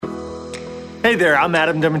Hey there, I'm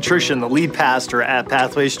Adam Demetrician, the lead pastor at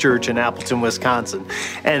Pathways Church in Appleton, Wisconsin,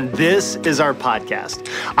 and this is our podcast.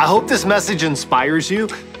 I hope this message inspires you,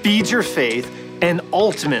 feeds your faith, and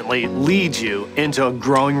ultimately leads you into a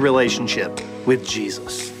growing relationship with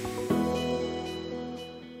Jesus.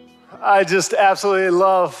 I just absolutely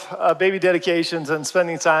love baby dedications and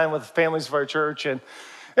spending time with families of our church, and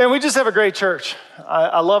we just have a great church.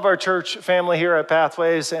 I love our church family here at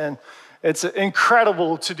Pathways, and it's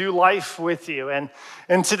incredible to do life with you.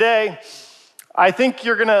 And today, I think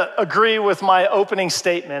you're going to agree with my opening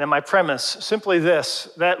statement and my premise, simply this,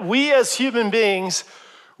 that we as human beings,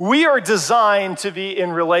 we are designed to be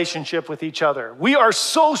in relationship with each other. We are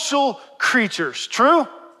social creatures, true?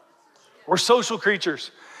 We're social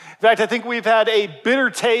creatures. In fact, I think we've had a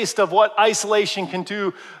bitter taste of what isolation can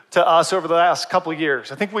do to us over the last couple of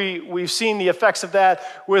years. I think we've seen the effects of that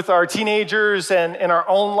with our teenagers and in our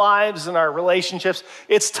own lives and our relationships.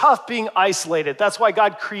 It's tough being isolated. That's why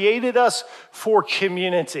God created us for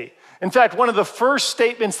community. In fact, one of the first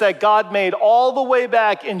statements that God made all the way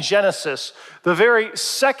back in Genesis, the very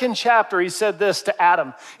second chapter, he said this to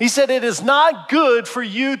Adam. He said, "It is not good for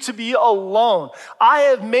you to be alone. I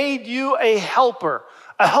have made you a helper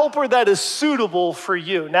that is suitable for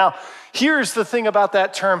you." Now, here's the thing about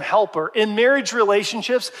that term helper. In marriage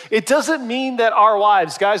relationships, it doesn't mean that our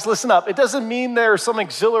wives, guys, listen up, it doesn't mean they're some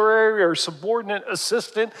auxiliary or subordinate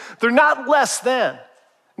assistant. They're not less than.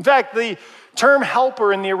 In fact, the term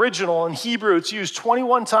helper in the original in Hebrew, it's used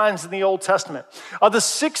 21 times in the Old Testament. Of the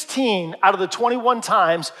 16 out of the 21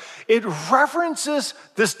 times, it references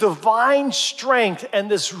this divine strength and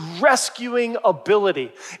this rescuing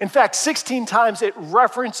ability. In fact, 16 times it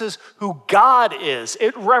references who God is.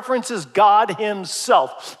 It references God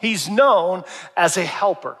himself. He's known as a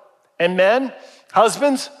helper. And men,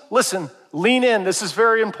 husbands, listen, lean in. This is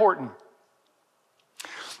very important.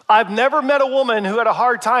 I've never met a woman who had a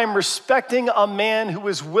hard time respecting a man who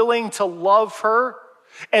was willing to love her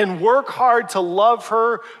and work hard to love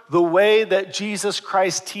her the way that Jesus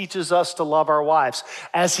Christ teaches us to love our wives.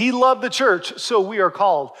 As he loved the church, so we are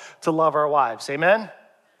called to love our wives. Amen?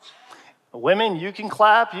 Women, you can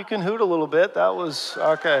clap, you can hoot a little bit. That was,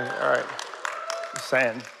 okay, all right. Just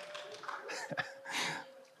saying.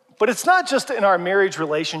 But it's not just in our marriage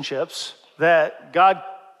relationships that God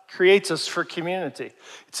creates us for community.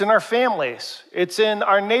 It's in our families. It's in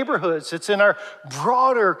our neighborhoods. It's in our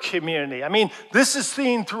broader community. I mean, this is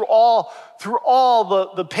seen through all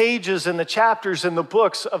the pages and the chapters in the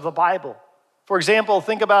books of the Bible. For example,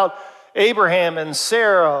 think about Abraham and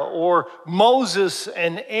Sarah, or Moses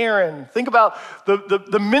and Aaron. Think about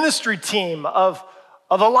the ministry team of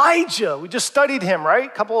Elijah. We just studied him,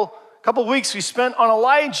 right? Couple weeks we spent on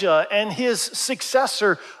Elijah and his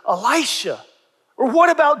successor, Elisha. Or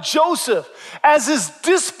what about Joseph? As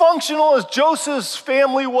dysfunctional as Joseph's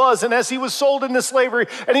family was, and as he was sold into slavery,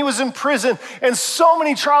 and he was in prison, and so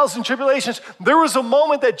many trials and tribulations, there was a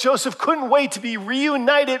moment that Joseph couldn't wait to be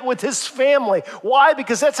reunited with his family. Why?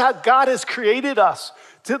 Because that's how God has created us,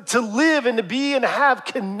 to live and to be and have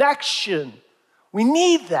connection. We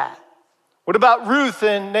need that. What about Ruth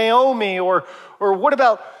and Naomi? Or what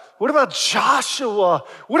about Joshua?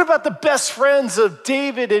 What about the best friends of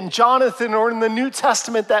David and Jonathan, or in the New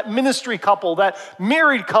Testament, that ministry couple, that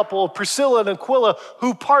married couple, Priscilla and Aquila,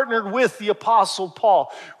 who partnered with the Apostle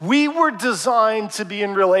Paul? We were designed to be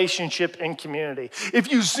in relationship and community.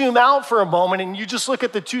 If you zoom out for a moment and you just look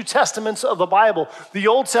at the two testaments of the Bible, the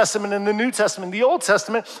Old Testament and the New Testament, the Old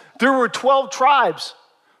Testament, there were 12 tribes.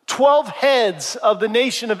 12 heads of the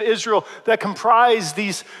nation of Israel that comprise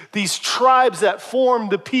these tribes that form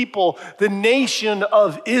the people, the nation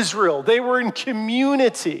of Israel. They were in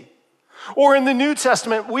community. Or in the New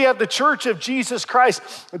Testament, we have the Church of Jesus Christ.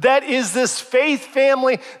 That is this faith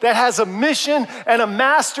family that has a mission and a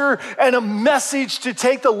master and a message to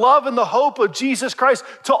take the love and the hope of Jesus Christ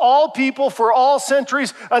to all people for all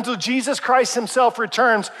centuries until Jesus Christ himself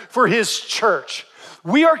returns for his church.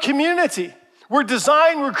 We are community. We're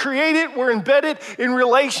designed, we're created, we're embedded in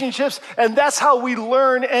relationships, and that's how we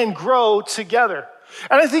learn and grow together.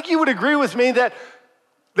 And I think you would agree with me that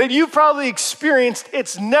you've probably experienced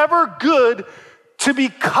it's never good to be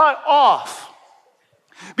cut off.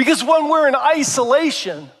 Because when we're in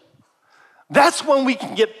isolation, that's when we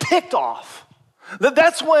can get picked off.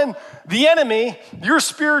 That's when the enemy, your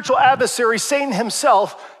spiritual adversary, Satan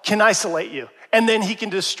himself, can isolate you, and then he can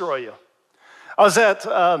destroy you. I was at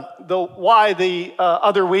the Y the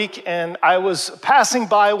other week, and I was passing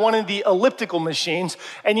by one of the elliptical machines.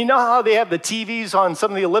 And you know how they have the TVs on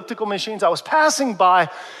some of the elliptical machines? I was passing by,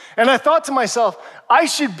 and I thought to myself, I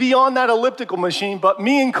should be on that elliptical machine, but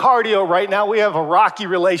me and cardio right now, we have a rocky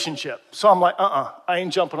relationship. So I'm like, I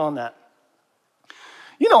ain't jumping on that.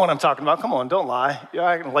 You know what I'm talking about. Come on, don't lie. You're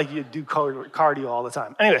acting like you do cardio all the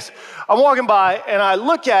time. Anyways, I'm walking by, and I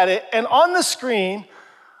look at it, and on the screen,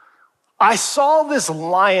 I saw this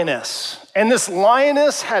lioness, and this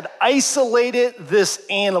lioness had isolated this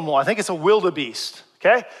animal. I think it's a wildebeest,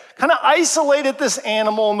 okay? Kind of isolated this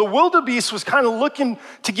animal, and the wildebeest was kind of looking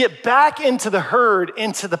to get back into the herd,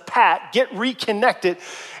 into the pack, get reconnected.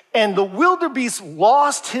 And the wildebeest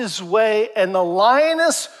lost his way, and the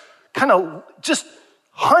lioness kind of just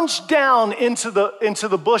hunched down into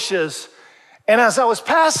the bushes. And as I was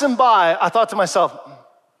passing by, I thought to myself,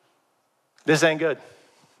 this ain't good.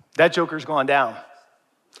 That joker's gone down.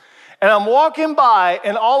 And I'm walking by,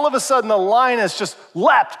 and all of a sudden the lioness just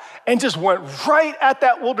leapt and just went right at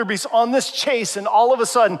that wildebeest on this chase, and all of a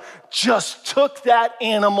sudden just took that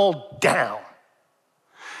animal down.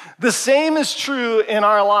 The same is true in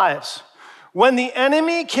our lives. When the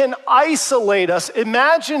enemy can isolate us,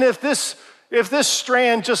 imagine if this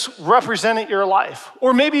strand just represented your life,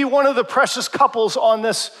 or maybe one of the precious couples on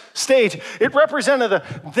this stage, it represented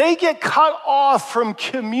they get cut off from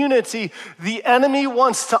community. The enemy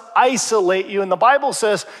wants to isolate you, and the Bible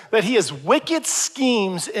says that he has wicked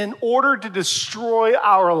schemes in order to destroy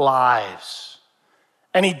our lives.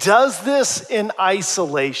 And he does this in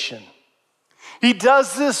isolation. He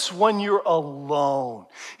does this when you're alone.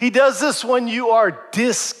 He does this when you are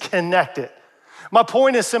disconnected. My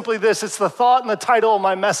point is simply this. It's the thought and the title of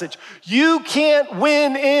my message. You can't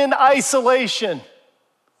win in isolation.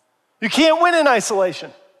 You can't win in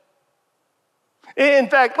isolation. In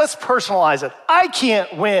fact, let's personalize it. I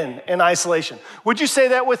can't win in isolation. Would you say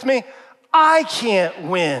that with me? I can't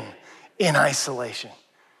win in isolation.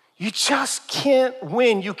 You just can't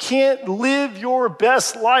win. You can't live your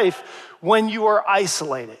best life when you are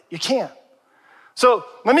isolated. You can't. So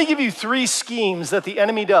let me give you 3 schemes that the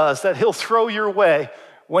enemy does that he'll throw your way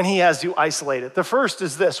when he has you isolated. The first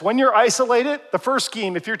is this. When you're isolated, the first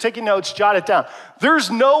scheme, if you're taking notes, jot it down.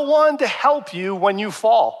 There's no one to help you when you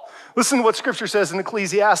fall. Listen to what Scripture says in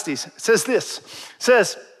Ecclesiastes. It says this. It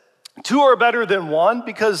says, 2 are better than 1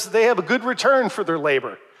 because they have a good return for their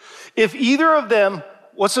labor. If either of them,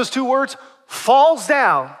 what's those 2 words? Falls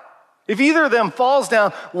down. If either of them falls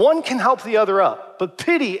down, one can help the other up. But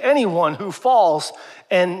pity anyone who falls,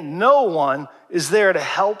 and no one is there to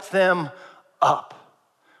help them up.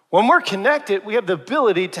 When we're connected, we have the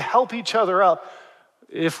ability to help each other up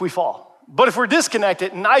if we fall. But if we're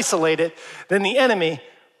disconnected and isolated, then the enemy,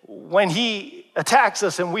 when he attacks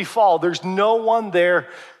us and we fall, there's no one there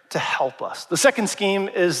to help us. The second scheme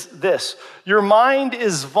is this. Your mind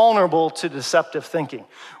is vulnerable to deceptive thinking.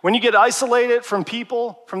 When you get isolated from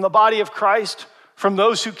people, from the body of Christ, from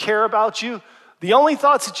those who care about you, the only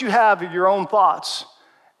thoughts that you have are your own thoughts.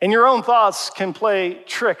 And your own thoughts can play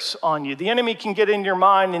tricks on you. The enemy can get in your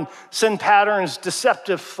mind and send patterns,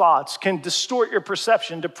 deceptive thoughts, can distort your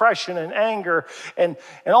perception, depression and anger, and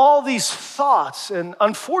all these thoughts. And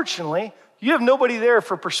unfortunately, you have nobody there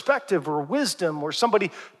for perspective or wisdom or somebody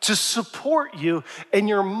to support you, and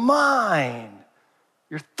your mind,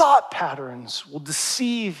 your thought patterns will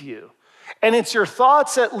deceive you. And it's your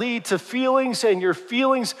thoughts that lead to feelings and your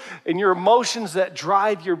emotions that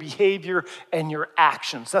drive your behavior and your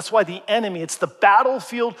actions. That's why the enemy, it's the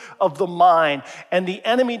battlefield of the mind, and the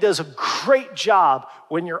enemy does a great job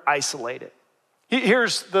when you're isolated.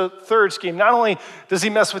 Here's the third scheme. Not only does he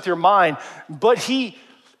mess with your mind, but he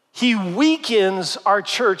weakens our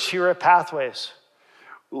church here at Pathways.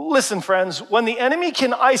 Listen, friends, when the enemy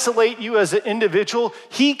can isolate you as an individual,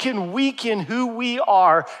 he can weaken who we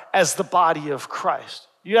are as the body of Christ.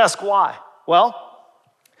 You ask why? Well,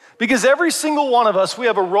 because every single one of us, we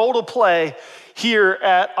have a role to play here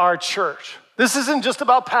at our church. This isn't just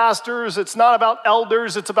about pastors, it's not about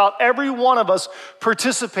elders, it's about every one of us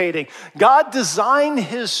participating. God designed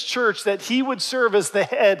his church that he would serve as the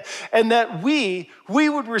head, and that we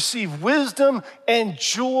would receive wisdom and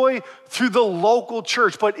joy through the local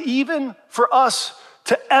church. But even for us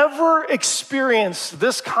to ever experience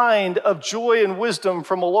this kind of joy and wisdom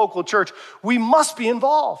from a local church, we must be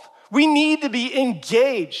involved. We need to be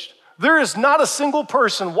engaged. There is not a single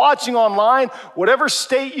person watching online, whatever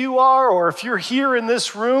state you are, or if you're here in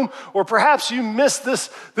this room, or perhaps you missed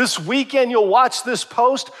this weekend, you'll watch this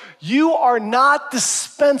post. You are not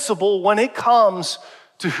dispensable when it comes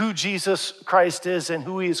to who Jesus Christ is and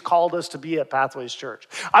who he has called us to be at Pathways Church.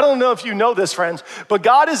 I don't know if you know this, friends, but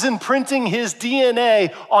God is imprinting his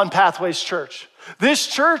DNA on Pathways Church. This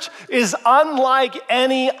church is unlike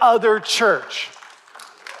any other church.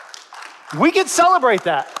 We can celebrate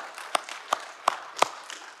that.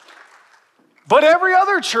 But every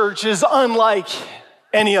other church is unlike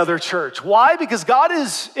any other church. Why? Because God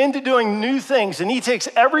is into doing new things, and he takes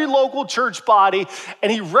every local church body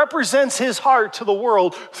and he represents his heart to the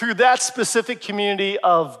world through that specific community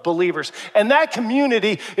of believers. And that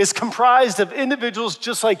community is comprised of individuals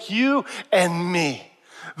just like you and me.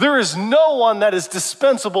 There is no one that is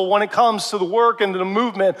dispensable when it comes to the work and the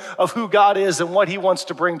movement of who God is and what he wants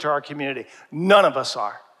to bring to our community. None of us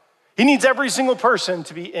are. He needs every single person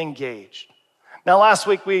to be engaged. Now, last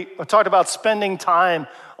week we talked about spending time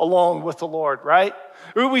alone with the Lord, right?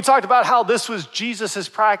 We talked about how this was Jesus'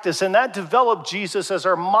 practice, and that developed Jesus as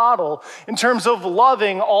our model in terms of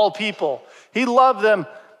loving all people. He loved them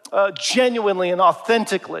genuinely and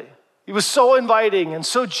authentically. He was so inviting and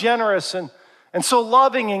so generous and so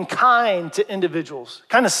loving and kind to individuals.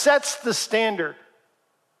 Kind of sets the standard.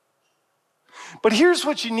 But here's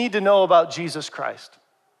what you need to know about Jesus Christ.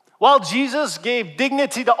 While Jesus gave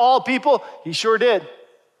dignity to all people, he sure did.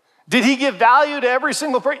 Did he give value to every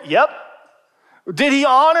single person? Yep. Did he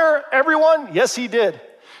honor everyone? Yes, he did.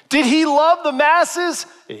 Did he love the masses?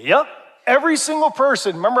 Yep. Every single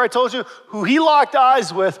person, remember I told you, who he locked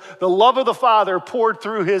eyes with, the love of the Father poured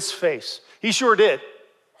through his face. He sure did.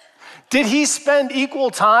 Did he spend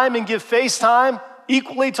equal time and give face time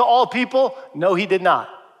equally to all people? No, he did not.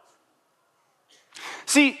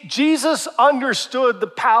 See, Jesus understood the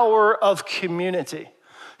power of community.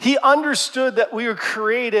 He understood that we were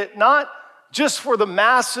created not just for the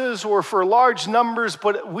masses or for large numbers,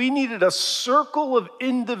 but we needed a circle of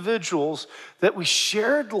individuals that we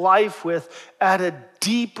shared life with at a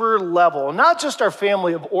deeper level. Not just our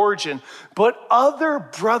family of origin, but other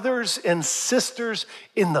brothers and sisters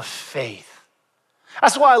in the faith.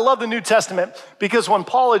 That's why I love the New Testament, because when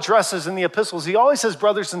Paul addresses in the epistles, he always says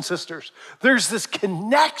brothers and sisters. There's this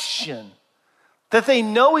connection that they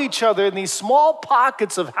know each other in these small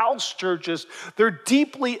pockets of house churches. They're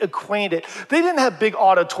deeply acquainted. They didn't have big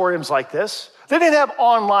auditoriums like this. They didn't have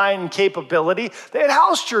online capability. They had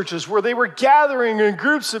house churches where they were gathering in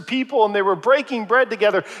groups of people and they were breaking bread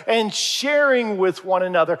together and sharing with one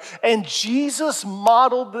another. And Jesus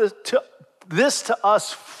modeled this to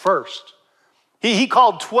us first. He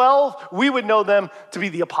called 12, we would know them to be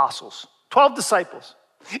the apostles, 12 disciples.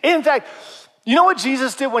 In fact, you know what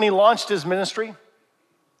Jesus did when he launched his ministry?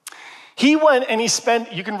 He went and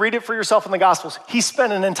you can read it for yourself in the Gospels. He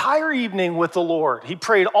spent an entire evening with the Lord. He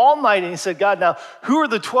prayed all night and he said, God, now who are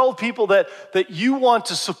the 12 people that you want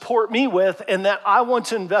to support me with and that I want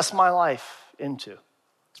to invest my life into?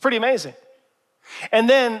 It's pretty amazing. And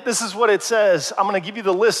then this is what it says. I'm going to give you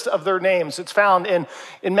the list of their names. It's found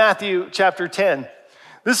in Matthew chapter 10.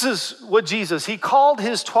 This is what he called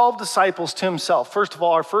his 12 disciples to himself. First of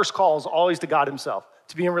all, our first call is always to God himself,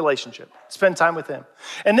 to be in relationship, spend time with him.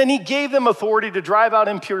 And then he gave them authority to drive out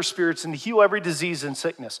impure spirits and to heal every disease and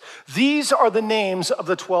sickness. These are the names of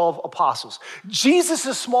the 12 apostles.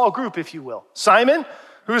 Jesus' small group, if you will. Simon,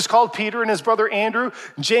 who is called Peter, and his brother Andrew,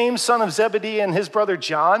 James, son of Zebedee, and his brother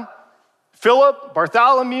John, Philip,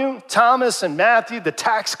 Bartholomew, Thomas, and Matthew, the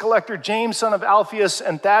tax collector, James, son of Alphaeus,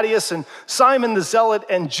 and Thaddeus, and Simon the Zealot,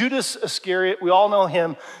 and Judas Iscariot. We all know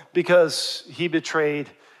him because he betrayed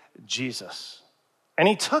Jesus. And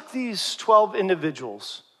he took these 12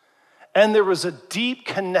 individuals, and there was a deep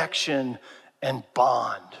connection and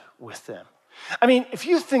bond with them. I mean, if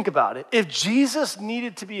you think about it, if Jesus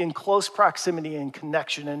needed to be in close proximity and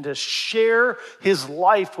connection and to share his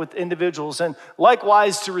life with individuals and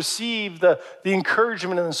likewise to receive the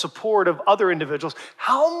encouragement and the support of other individuals,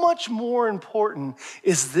 how much more important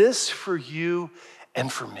is this for you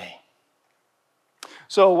and for me?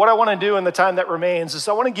 So what I want to do in the time that remains is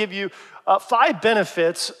I want to give you 5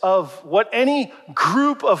 benefits of what any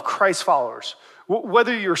group of Christ followers,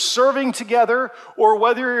 whether you're serving together or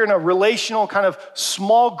whether you're in a relational kind of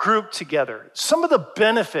small group together, some of the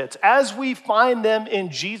benefits as we find them in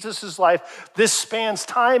Jesus' life, this spans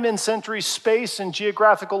time and century, space and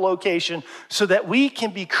geographical location so that we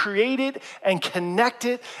can be created and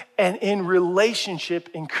connected and in relationship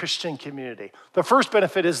in Christian community. The first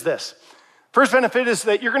benefit is this. First benefit is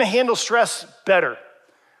that you're going to handle stress better.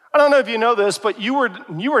 I don't know if you know this, but you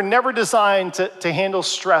were never designed to handle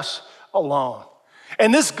stress alone.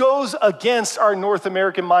 And this goes against our North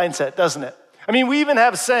American mindset, doesn't it? I mean, we even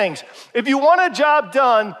have sayings. If you want a job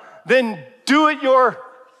done, then do it yourself.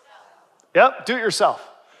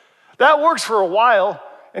 That works for a while,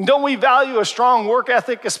 And don't we value a strong work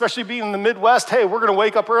ethic, especially being in the Midwest? Hey, we're going to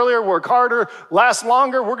wake up earlier, work harder, last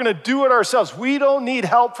longer. We're going to do it ourselves. We don't need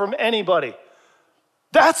help from anybody.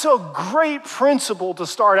 That's a great principle to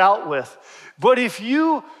start out with. But if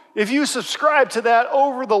you subscribe to that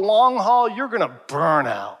over the long haul, you're going to burn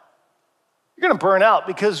out. You're going to burn out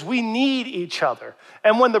because we need each other.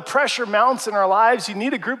 And when the pressure mounts in our lives, you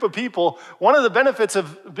need a group of people. One of the benefits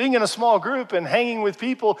of being in a small group and hanging with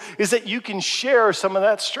people is that you can share some of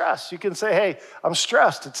that stress. You can say, hey, I'm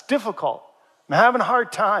stressed. It's difficult. I'm having a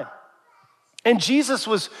hard time. And Jesus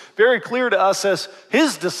was very clear to us as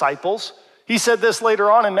his disciples. He said this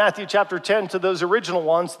later on in Matthew chapter 10 to those original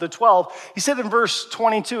ones, the 12. He said in verse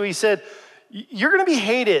 22, he said, you're going to be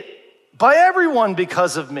hated by everyone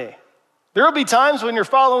because of me. There will be times when you're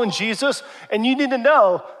following Jesus and you need to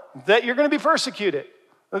know that you're going to be persecuted.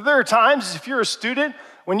 There are times, if you're a student,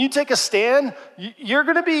 when you take a stand, you're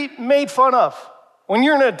going to be made fun of. When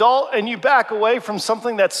you're an adult and you back away from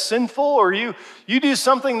something that's sinful or you do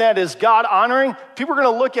something that is God-honoring, people are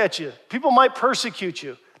going to look at you. People might persecute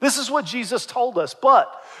you. This is what Jesus told us.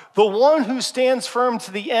 But the one who stands firm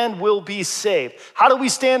to the end will be saved. How do we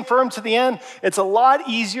stand firm to the end? It's a lot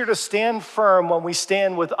easier to stand firm when we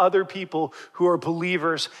stand with other people who are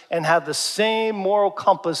believers and have the same moral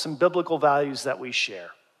compass and biblical values that we share.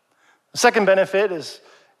 The second benefit is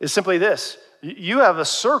simply this. You have a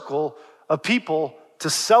circle of people to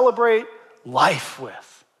celebrate life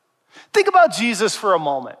with. Think about Jesus for a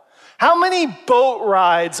moment. How many boat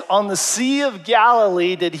rides on the Sea of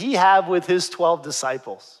Galilee did he have with his 12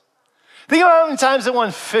 disciples? Think about how many times they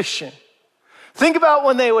went fishing. Think about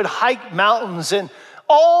when they would hike mountains and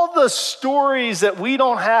all the stories that we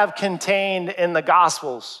don't have contained in the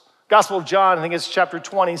Gospels. Gospel of John, I think it's chapter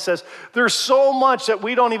 20, says there's so much that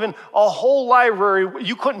we don't even, a whole library,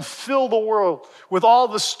 you couldn't fill the world with all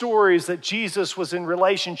the stories that Jesus was in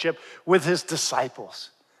relationship with his disciples.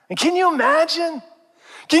 And can you imagine?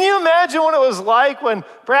 Can you imagine what it was like when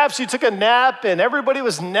perhaps you took a nap and everybody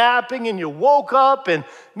was napping and you woke up and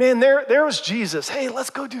man, there was Jesus. Hey,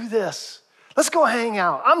 let's go do this. Let's go hang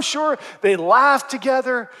out. I'm sure they laughed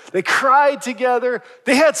together. They cried together.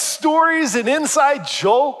 They had stories and inside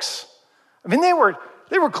jokes. I mean, they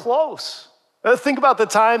were close. Think about the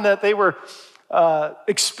time that they were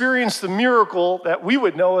experienced the miracle that we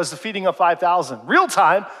would know as the feeding of 5,000. Real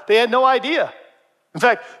time, they had no idea. In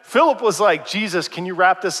fact, Philip was like, Jesus, can you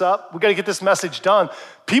wrap this up? We got to get this message done.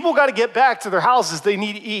 People got to get back to their houses. They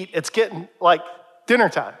need to eat. It's getting like dinner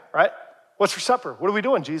time, right? What's for supper? What are we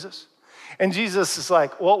doing, Jesus? And Jesus is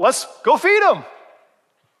like, well, let's go feed them.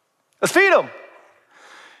 Let's feed them.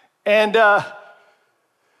 And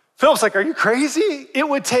Philip's like, are you crazy? It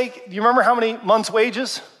would take, do you remember how many months'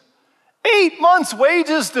 wages? 8 months'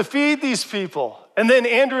 wages to feed these people. And then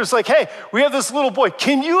Andrew's like, hey, we have this little boy.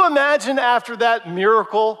 Can you imagine after that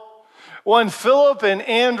miracle when Philip and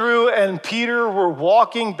Andrew and Peter were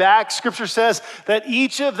walking back? Scripture says that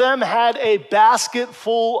each of them had a basket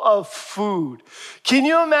full of food. Can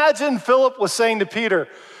you imagine Philip was saying to Peter,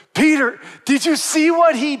 Peter, did you see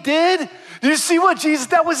what he did? Did you see what Jesus,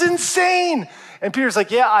 that was insane. And Peter's like,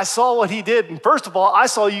 yeah, I saw what he did. And first of all, I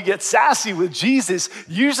saw you get sassy with Jesus.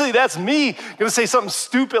 Usually that's me gonna say something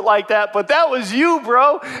stupid like that, but that was you,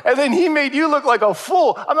 bro. And then he made you look like a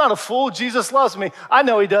fool. I'm not a fool, Jesus loves me. I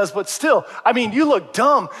know he does, but still, I mean, you look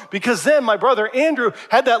dumb because then my brother Andrew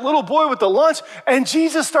had that little boy with the lunch and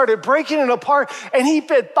Jesus started breaking it apart and he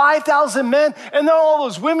fed 5,000 men and then all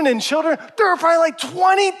those women and children. There were probably like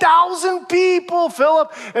 20,000 people,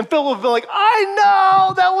 Philip. And Philip would be like, I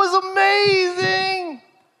know, that was amazing.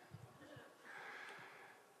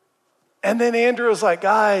 And then Andrew was like,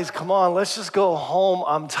 guys, come on, let's just go home.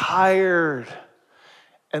 I'm tired.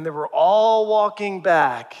 And they were all walking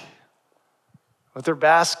back with their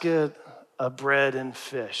basket of bread and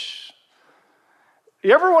fish.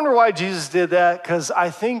 You ever wonder why Jesus did that? Because I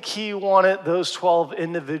think he wanted those 12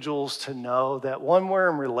 individuals to know that when we're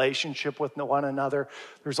in relationship with one another,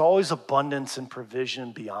 there's always abundance and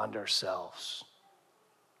provision beyond ourselves.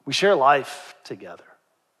 We share life together.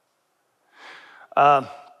 One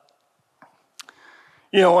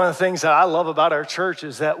of the things that I love about our church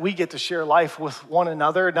is that we get to share life with one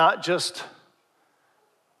another, not just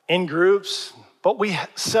in groups, but we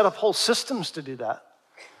set up whole systems to do that.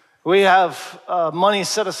 We have money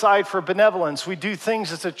set aside for benevolence. We do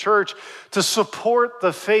things as a church to support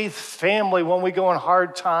the faith family when we go in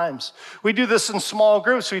hard times. We do this in small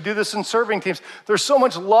groups. We do this in serving teams. There's so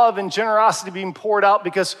much love and generosity being poured out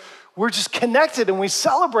because we're just connected and we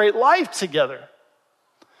celebrate life together.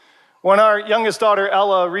 When our youngest daughter,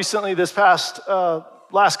 Ella, recently this last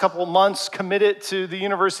couple of months committed to the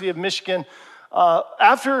University of Michigan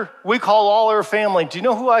After we called all our family, do you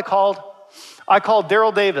know who I called? I called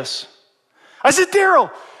Daryl Davis. I said,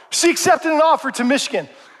 Daryl, she accepted an offer to Michigan.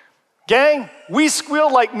 Gang, we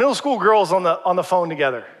squealed like middle school girls on the phone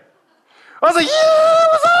together. I was like, yeah, it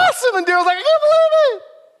was awesome. And Daryl's like, I can't believe it.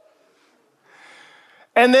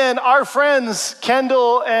 And then our friends,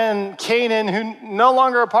 Kendall and Kanan, who no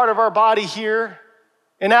longer are part of our body here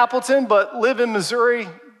in Appleton, but live in Missouri.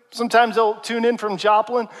 Sometimes they'll tune in from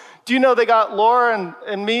Joplin. Do you know they got Laura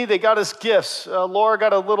and me, they got us gifts. Laura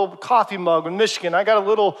got a little coffee mug in Michigan. I got a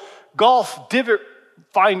little golf divot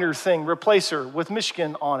finder thing, replacer with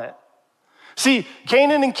Michigan on it. See,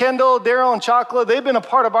 Kanan and Kendall, Daryl and Chakla, they've been a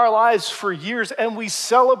part of our lives for years, and we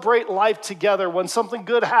celebrate life together when something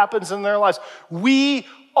good happens in their lives. We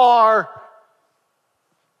are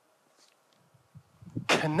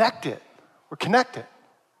connected. We're connected.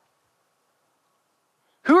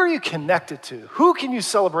 Who are you connected to? Who can you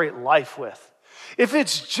celebrate life with? If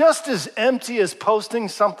it's just as empty as posting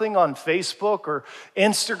something on Facebook or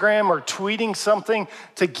Instagram or tweeting something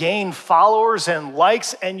to gain followers and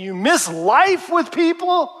likes, and you miss life with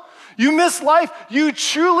people, you miss life, you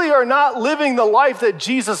truly are not living the life that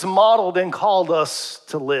Jesus modeled and called us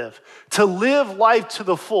to live life to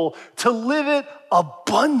the full, to live it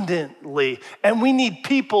abundantly. And we need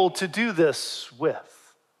people to do this with.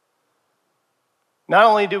 Not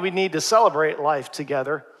only do we need to celebrate life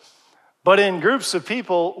together, but in groups of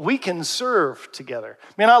people, we can serve together.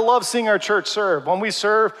 Man, I love seeing our church serve. When we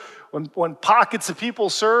serve, when pockets of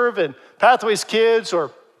people serve, and Pathways Kids,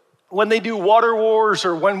 or when they do Water Wars,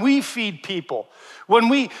 or when we feed people, when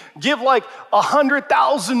we give like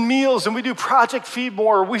 100,000 meals and we do Project Feed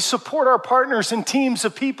More, we support our partners and teams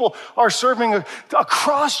of people are serving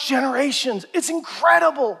across generations. It's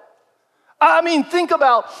incredible. I mean, think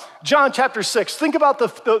about John chapter 6. Think about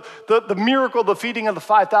the miracle, the feeding of the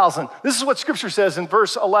 5,000. This is what Scripture says in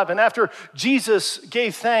verse 11. After Jesus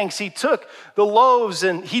gave thanks, he took the loaves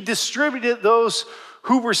and he distributed those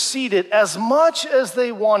who were seated as much as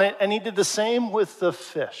they wanted, and he did the same with the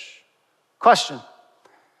fish. Question: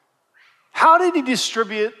 how did he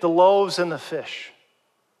distribute the loaves and the fish?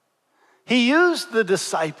 He used the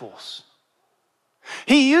disciples.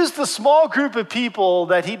 He used the small group of people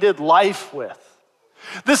that he did life with.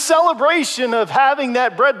 The celebration of having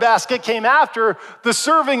that bread basket came after the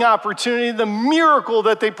serving opportunity, the miracle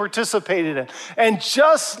that they participated in. And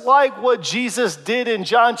just like what Jesus did in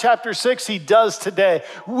John chapter 6, he does today.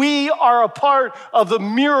 We are a part of the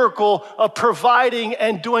miracle of providing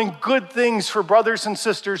and doing good things for brothers and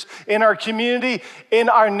sisters in our community, in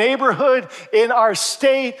our neighborhood, in our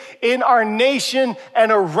state, in our nation,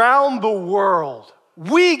 and around the world.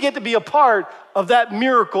 We get to be a part of that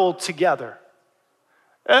miracle together.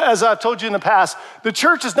 As I've told you in the past, the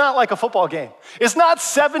church is not like a football game. It's not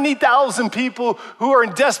 70,000 people who are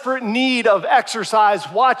in desperate need of exercise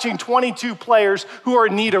watching 22 players who are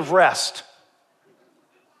in need of rest.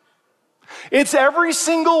 It's every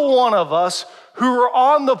single one of us who are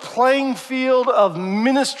on the playing field of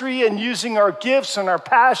ministry and using our gifts and our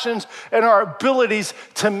passions and our abilities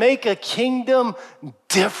to make a kingdom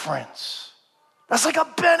difference. That's like a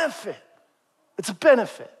benefit. It's a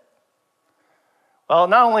benefit. Well,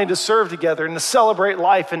 not only to serve together and to celebrate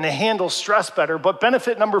life and to handle stress better, but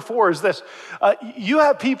benefit number 4 is this. You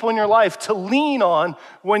have people in your life to lean on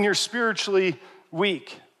when you're spiritually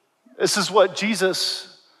weak. This is what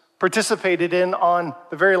Jesus participated in on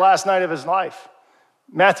the very last night of his life.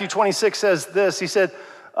 Matthew 26 says this. He said,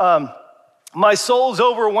 my soul's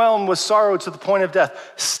overwhelmed with sorrow to the point of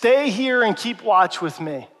death. Stay here and keep watch with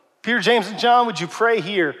me. Peter, James, and John, would you pray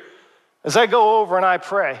here as I go over and I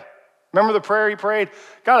pray? Remember the prayer he prayed?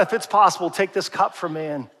 God, if it's possible, take this cup from me.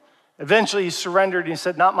 And eventually he surrendered and he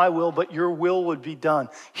said, not my will, but your will would be done.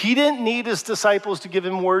 He didn't need his disciples to give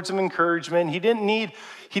him words of encouragement.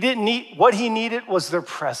 What he needed was their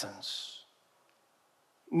presence.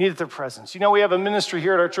 He needed their presence. You know, we have a ministry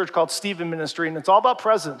here at our church called Stephen Ministry, and it's all about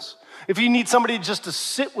presence. If you need somebody just to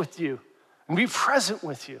sit with you and be present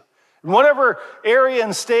with you, in whatever area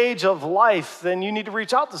and stage of life, then you need to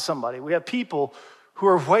reach out to somebody. We have people who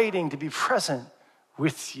are waiting to be present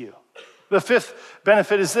with you. The 5th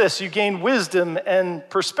benefit is this: you gain wisdom and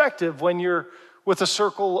perspective when you're with a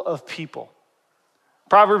circle of people.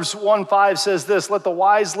 Proverbs 1:5 says this: let the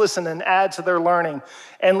wise listen and add to their learning,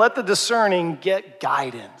 and let the discerning get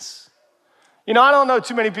guidance. You know, I don't know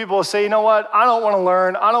too many people who say, you know what, I don't want to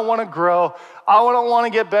learn, I don't want to grow, I don't want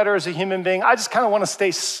to get better as a human being, I just kind of want to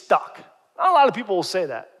stay stuck. Not a lot of people will say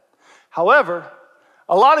that. However,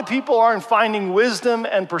 a lot of people aren't finding wisdom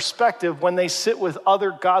and perspective when they sit with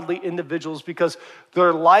other godly individuals because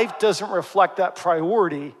their life doesn't reflect that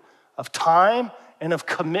priority of time and of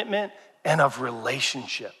commitment and of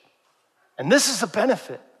relationship. And this is a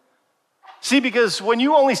benefit. See, because when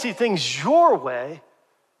you only see things your way,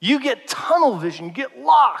 you get tunnel vision, you get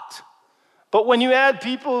locked. But when you add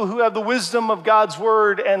people who have the wisdom of God's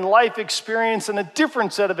word and life experience and a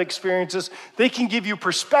different set of experiences, they can give you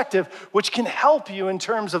perspective, which can help you in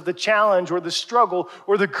terms of the challenge or the struggle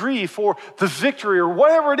or the grief or the victory or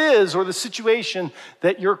whatever it is or the situation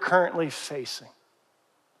that you're currently facing.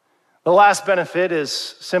 The last benefit is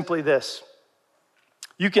simply this.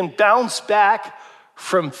 You can bounce back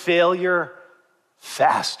from failure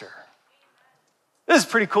faster. This is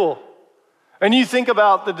pretty cool. And you think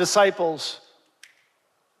about the disciples.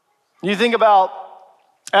 You think about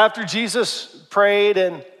after Jesus prayed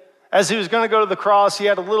and as he was going to go to the cross, he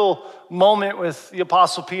had a little moment with the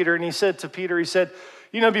Apostle Peter. And he said to Peter, he said,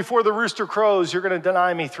 before the rooster crows, you're going to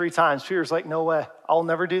deny me 3 times. Peter's like, no way. I'll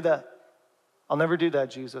never do that. I'll never do that,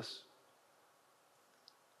 Jesus.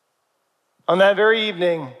 On that very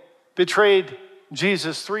evening, betrayed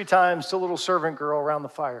Jesus 3 times to a little servant girl around the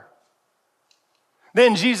fire.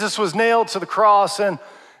 Then Jesus was nailed to the cross, and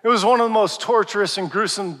it was one of the most torturous and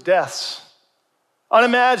gruesome deaths.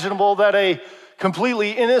 Unimaginable that a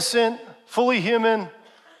completely innocent, fully human,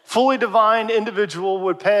 fully divine individual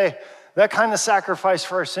would pay that kind of sacrifice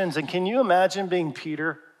for our sins. And can you imagine being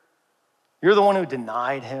Peter? You're the one who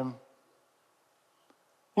denied him.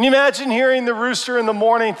 Can you imagine hearing the rooster in the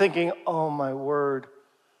morning thinking, oh my word,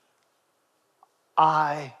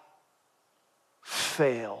 I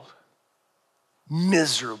failed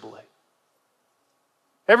miserably.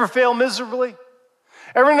 Ever fail miserably?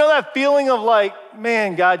 Ever know that feeling of like,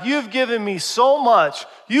 man, God, you've given me so much.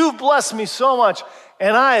 You've blessed me so much,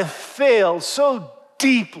 and I have failed so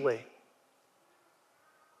deeply.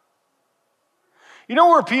 You know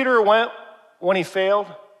where Peter went when he failed?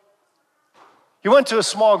 He went to a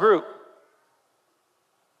small group.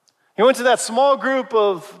 He went to that small group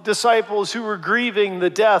of disciples who were grieving the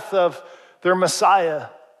death of their Messiah.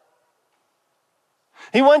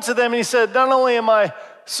 He went to them and he said, not only am I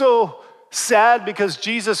so sad because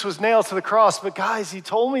Jesus was nailed to the cross, but guys, he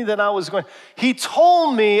told me I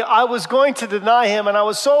was going to deny him, and I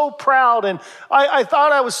was so proud, and I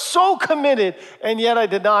thought I was so committed, and yet I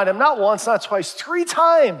denied him, not once, not twice, 3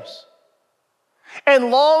 times. And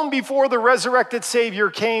long before the resurrected Savior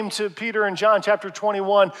came to Peter in John chapter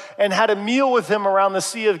 21 and had a meal with him around the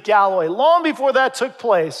Sea of Galilee, long before that took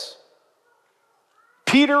place,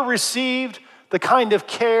 Peter received the kind of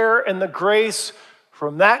care and the grace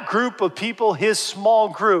from that group of people, his small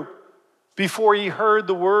group, before he heard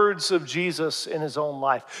the words of Jesus in his own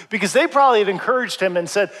life. Because they probably had encouraged him and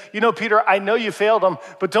said, Peter, I know you failed him,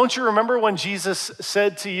 but don't you remember when Jesus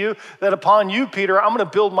said to you that upon you, Peter, I'm going to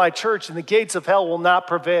build my church and the gates of hell will not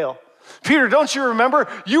prevail? Peter, don't you remember?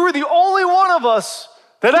 You were the only one of us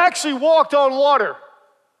that actually walked on water.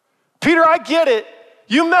 Peter, I get it.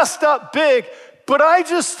 You messed up big, but I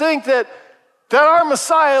just think that our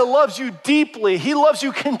Messiah loves you deeply. He loves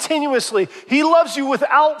you continuously. He loves you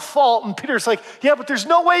without fault. And Peter's like, yeah, but there's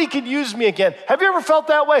no way he could use me again. Have you ever felt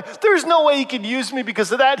that way? There's no way he could use me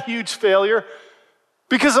because of that huge failure,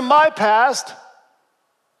 because of my past,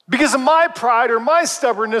 because of my pride or my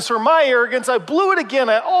stubbornness or my arrogance. I blew it again.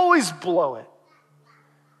 I always blow it.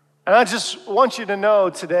 And I just want you to know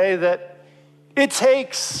today that it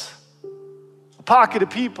takes a pocket of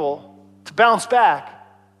people to bounce back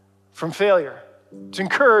from failure, to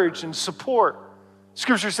encourage and support.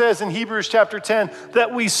 Scripture says in Hebrews chapter 10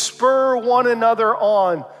 that we spur one another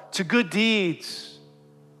on to good deeds,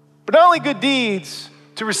 but not only good deeds,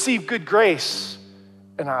 to receive good grace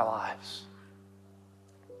in our lives.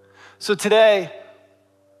 So today,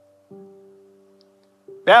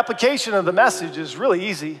 the application of the message is really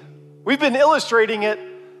easy. We've been illustrating it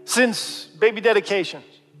since baby dedications.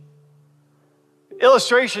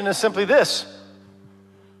 Illustration is simply this.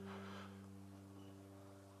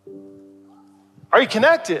 Are you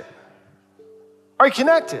connected? Are you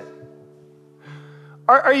connected?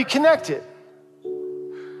 Are you connected?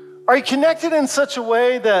 Are you connected in such a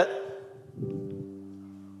way that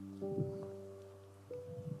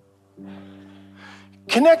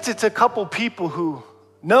connected to a couple people who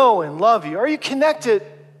know and love you? Are you connected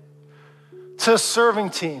to a serving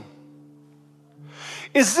team?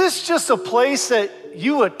 Is this just a place that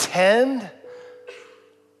you attend?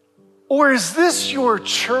 Or is this your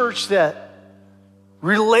church that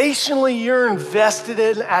relationally you're invested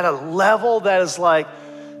in at a level that is like,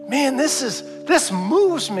 man, this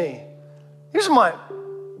moves me. This is my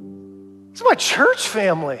church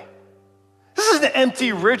family. This isn't an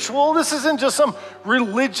empty ritual. This isn't just some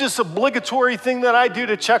religious obligatory thing that I do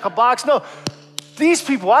to check a box. No, These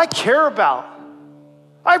people I care about.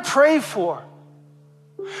 I pray for.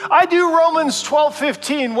 I do Romans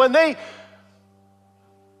 12:15. When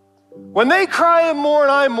they cry and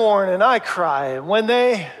mourn, I mourn and I cry. And when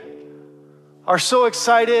they are so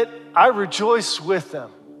excited, I rejoice with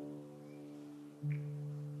them.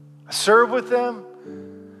 I serve with them.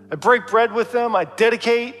 I break bread with them. I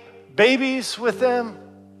dedicate babies with them.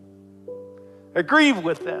 I grieve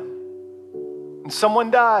with them. And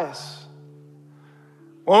someone dies.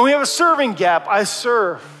 When we have a serving gap, I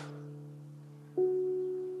serve.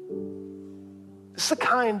 This is the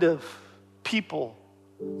kind of people,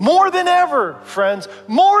 more than ever, friends,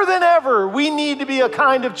 more than ever, we need to be a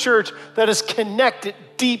kind of church that is connected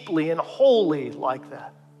deeply and wholly like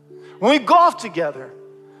that. When we golf together,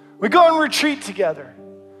 we go on retreat together,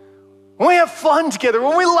 when we have fun together,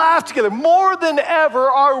 when we laugh together, more than ever,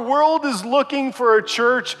 our world is looking for a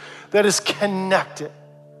church that is connected.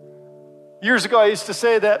 Years ago, I used to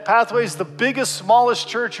say that Pathway is the biggest, smallest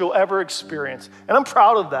church you'll ever experience. And I'm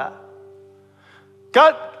proud of that.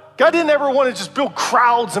 God didn't ever want to just build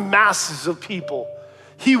crowds and masses of people.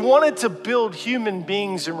 He wanted to build human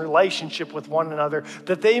beings in relationship with one another,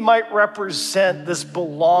 that they might represent this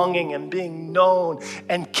belonging and being known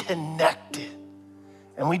and connected.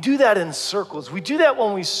 And we do that in circles. We do that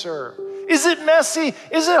when we serve. Is it messy?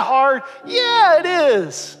 Is it hard? Yeah, it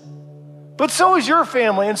is. But so is your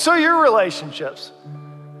family and so your relationships.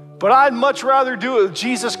 But I'd much rather do it with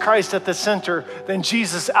Jesus Christ at the center than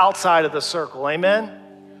Jesus outside of the circle. Amen?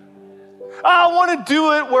 I want to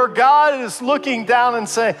do it where God is looking down and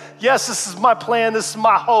saying, yes, this is my plan, this is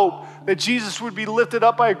my hope, that Jesus would be lifted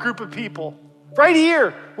up by a group of people right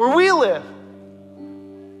here where we live.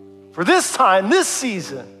 For this time, this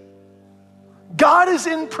season, God is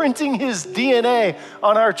imprinting his DNA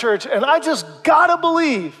on our church, and I just gotta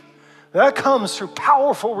believe that comes through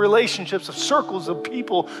powerful relationships of circles of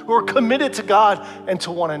people who are committed to God and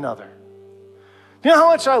to one another. You know how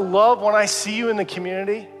much I love when I see you in the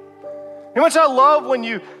community? You know how much I love when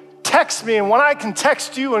you text me and when I can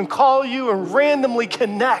text you and call you and randomly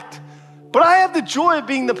connect. But I have the joy of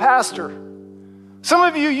being the pastor. Some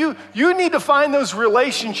of you need to find those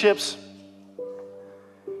relationships.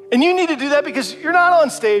 And you need to do that because you're not on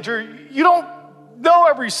stage or you don't know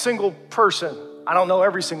every single person. I don't know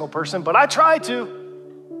every single person, but I try to.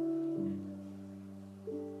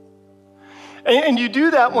 And you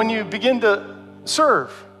do that when you begin to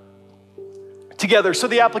serve together. So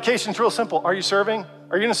the application's real simple. Are you serving?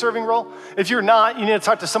 Are you in a serving role? If you're not, you need to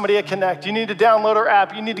talk to somebody at Connect. You need to download our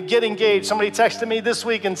app. You need to get engaged. Somebody texted me this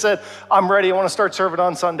week and said, I'm ready. I want to start serving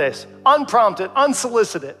on Sundays. Unprompted,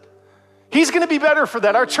 unsolicited. He's going to be better for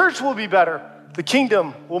that. Our church will be better. The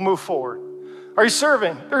kingdom will move forward. Are you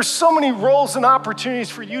serving? There's so many roles and opportunities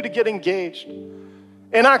for you to get engaged.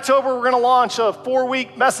 In October, we're going to launch a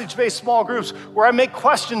 4-week message-based small groups where I make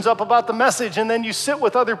questions up about the message and then you sit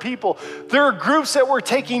with other people. There are groups that we're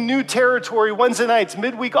taking new territory Wednesday nights,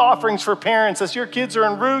 midweek offerings for parents. As your kids are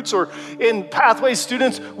in Roots or in Pathway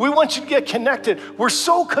students, we want you to get connected. We're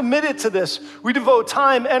so committed to this. We devote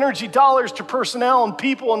time, energy, dollars to personnel and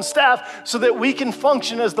people and staff so that we can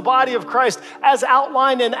function as the body of Christ as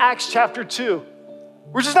outlined in Acts chapter 2.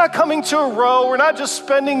 We're just not coming to a row. We're not just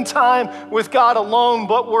spending time with God alone,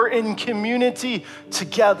 but we're in community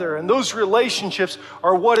together. And those relationships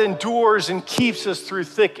are what endures and keeps us through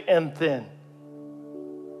thick and thin.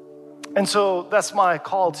 And so that's my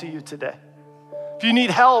call to you today. If you need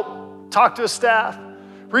help, talk to a staff.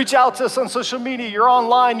 Reach out to us on social media. You're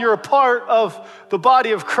online. You're a part of the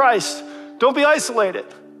body of Christ. Don't be isolated.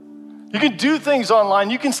 You can do things online.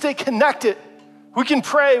 You can stay connected. We can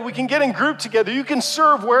pray, we can get in group together. You can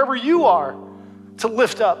serve wherever you are to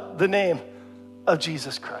lift up the name of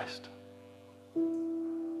Jesus Christ.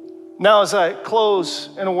 Now, as I close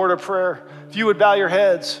in a word of prayer, if you would bow your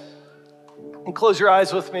heads and close your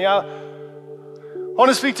eyes with me, I want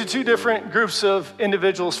to speak to two different groups of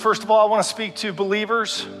individuals. First of all, I want to speak to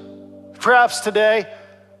believers. Perhaps today,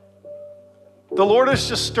 the Lord is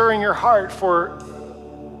just stirring your heart for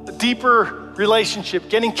a deeper relationship,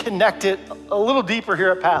 getting connected a little deeper here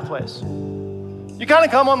at Pathways. You kind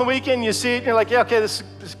of come on the weekend, you see it, and you're like, yeah, okay, this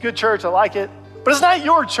is good church, I like it. But it's not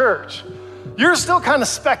your church. You're still kind of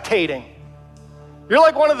spectating. You're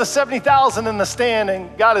like one of the 70,000 in the stand,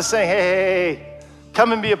 and God is saying, hey,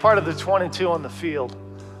 come and be a part of the 22 on the field.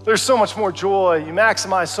 There's so much more joy. You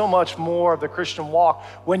maximize so much more of the Christian walk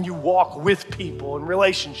when you walk with people in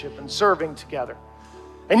relationship and serving together.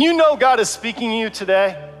 And you know God is speaking to you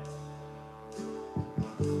today.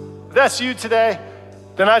 If that's you today,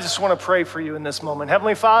 then I just want to pray for you in this moment.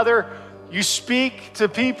 Heavenly Father, you speak to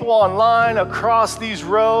people online across these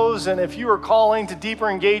rows, and if you are calling to deeper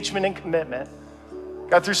engagement and commitment,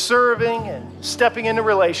 God, through serving and stepping into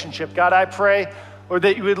relationship, God, I pray, Lord,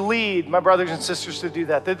 that you would lead my brothers and sisters to do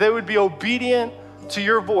that they would be obedient to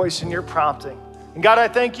your voice and your prompting. And God, I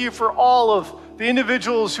thank you for all of the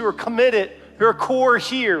individuals who are committed, who are core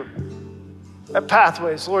here at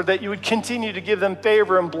Pathways, Lord, that you would continue to give them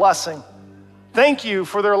favor and blessing. Thank you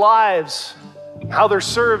for their lives, how they're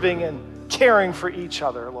serving and caring for each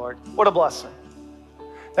other, Lord. What a blessing.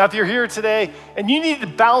 Now, if you're here today and you need to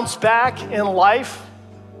bounce back in life,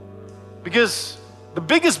 because the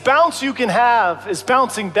biggest bounce you can have is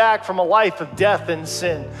bouncing back from a life of death and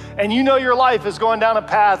sin. And you know your life is going down a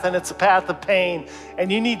path, and it's a path of pain, and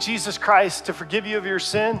you need Jesus Christ to forgive you of your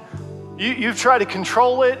sin. You've tried to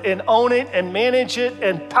control it and own it and manage it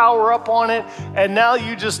and power up on it, and now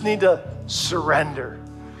you just need to surrender.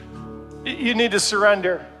 You need to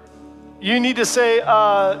surrender. You need to say,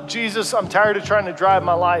 Jesus, I'm tired of trying to drive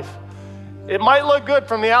my life. It might look good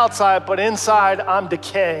from the outside, but inside I'm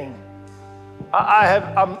decaying.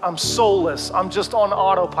 I'm soulless. I'm just on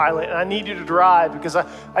autopilot, and I need you to drive because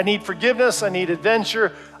I need forgiveness. I need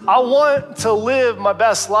adventure. I want to live my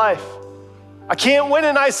best life. I can't win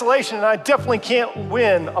in isolation, and I definitely can't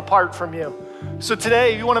win apart from you. So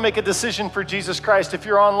today, if you want to make a decision for Jesus Christ, if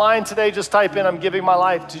you're online today, just type in, I'm giving my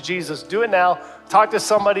life to Jesus. Do it now. Talk to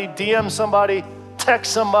somebody, DM somebody,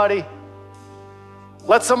 text somebody.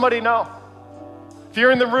 Let somebody know. If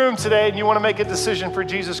you're in the room today and you want to make a decision for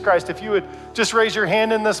Jesus Christ, if you would just raise your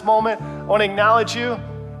hand in this moment, I want to acknowledge you.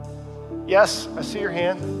 Yes, I see your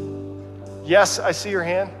hand. Yes, I see your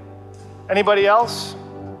hand. Anybody else?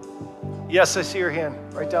 Yes, I see your hand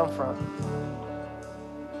right down front.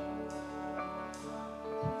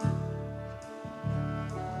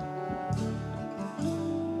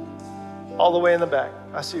 All the way in the back.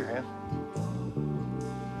 I see your hand.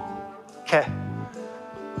 Okay.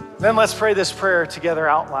 Then let's pray this prayer together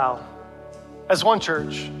out loud. As one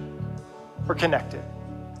church, we're connected.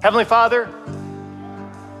 Heavenly Father,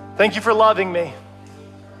 thank you for loving me.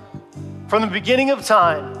 From the beginning of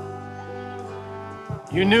time,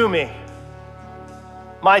 you knew me.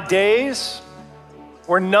 My days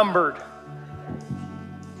were numbered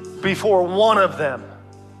before one of them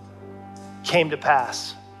came to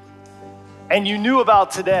pass. And you knew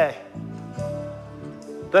about today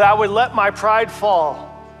that I would let my pride fall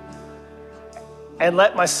and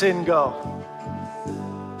let my sin go.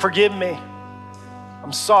 Forgive me.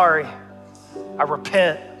 I'm sorry. I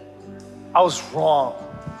repent. I was wrong.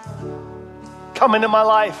 Come into my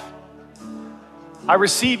life. I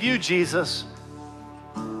receive you, Jesus,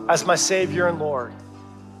 as my Savior and Lord.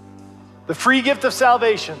 The free gift of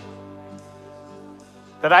salvation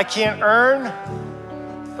that I can't earn,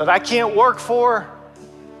 that I can't work for,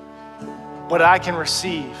 but I can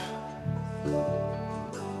receive.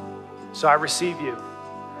 So I receive you.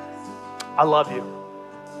 I love you.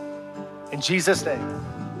 In Jesus' name.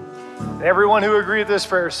 And everyone who agreed with this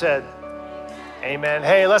prayer said, amen.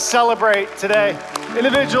 Hey, let's celebrate today.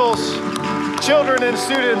 Individuals, children, and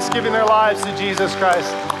students giving their lives to Jesus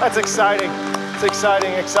Christ. That's exciting. It's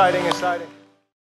exciting, exciting, exciting.